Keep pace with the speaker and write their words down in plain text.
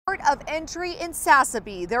of entry in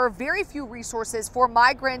Sasabe. There are very few resources for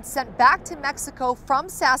migrants sent back to Mexico from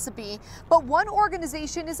Sasabe, but one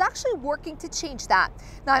organization is actually working to change that.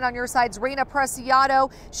 9 on your side's Reina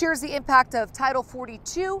Preciado shares the impact of Title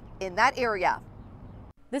 42 in that area.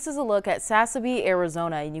 This is a look at Sasabe,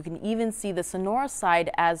 Arizona, and you can even see the Sonora side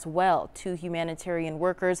as well. 2 humanitarian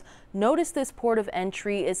workers noticed this port of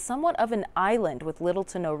entry is somewhat of an island with little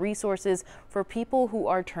to no resources for people who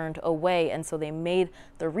are turned away, and so they made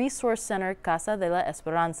the resource center Casa de la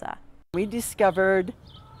Esperanza. We discovered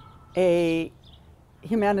a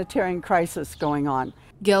humanitarian crisis going on.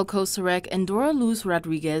 Gail Kosarek and Dora Luz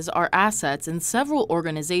Rodriguez are assets in several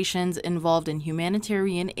organizations involved in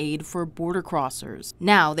humanitarian aid for border crossers.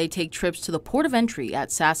 Now they take trips to the port of entry at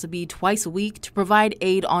Sasabe twice a week to provide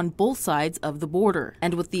aid on both sides of the border.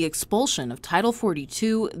 And with the expulsion of Title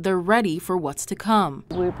 42, they're ready for what's to come.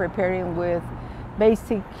 We're preparing with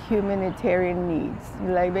basic humanitarian needs,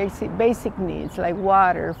 like basic needs like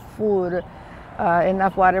water, food,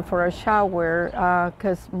 enough water for a shower,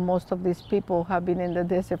 because most of these people have been in the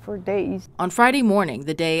desert for days. On Friday morning,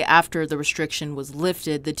 the day after the restriction was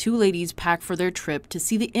lifted, the 2 ladies packed for their trip to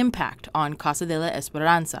see the impact on Casa de la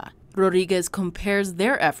Esperanza. Rodriguez compares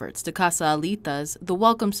their efforts to Casa Alita's, the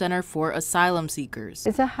welcome center for asylum seekers.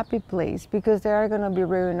 It's a happy place because they are going to be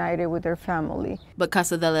reunited with their family. But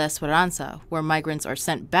Casa de la Esperanza, where migrants are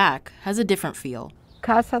sent back, has a different feel.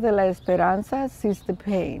 Casa de la Esperanza sees the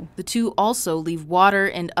pain. The 2 also leave water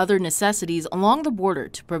and other necessities along the border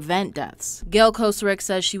to prevent deaths. Gail Kosarek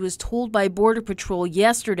says she was told by Border Patrol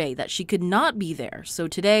yesterday that she could not be there, so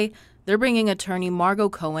today they're bringing attorney Margot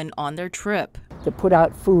Cohen on their trip. To put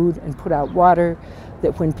out food and put out water,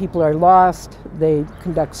 that when people are lost, they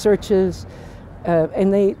conduct searches,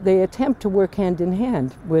 and they attempt to work hand in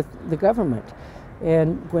hand with the government.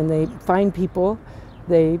 And when they find people,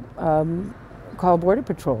 they call Border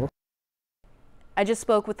Patrol. I just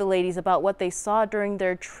spoke with the ladies about what they saw during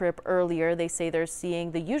their trip earlier. They say they're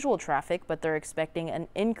seeing the usual traffic, but they're expecting an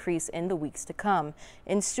increase in the weeks to come.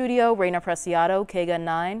 In studio, Reina Preciado, KGUN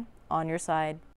 9, on your side.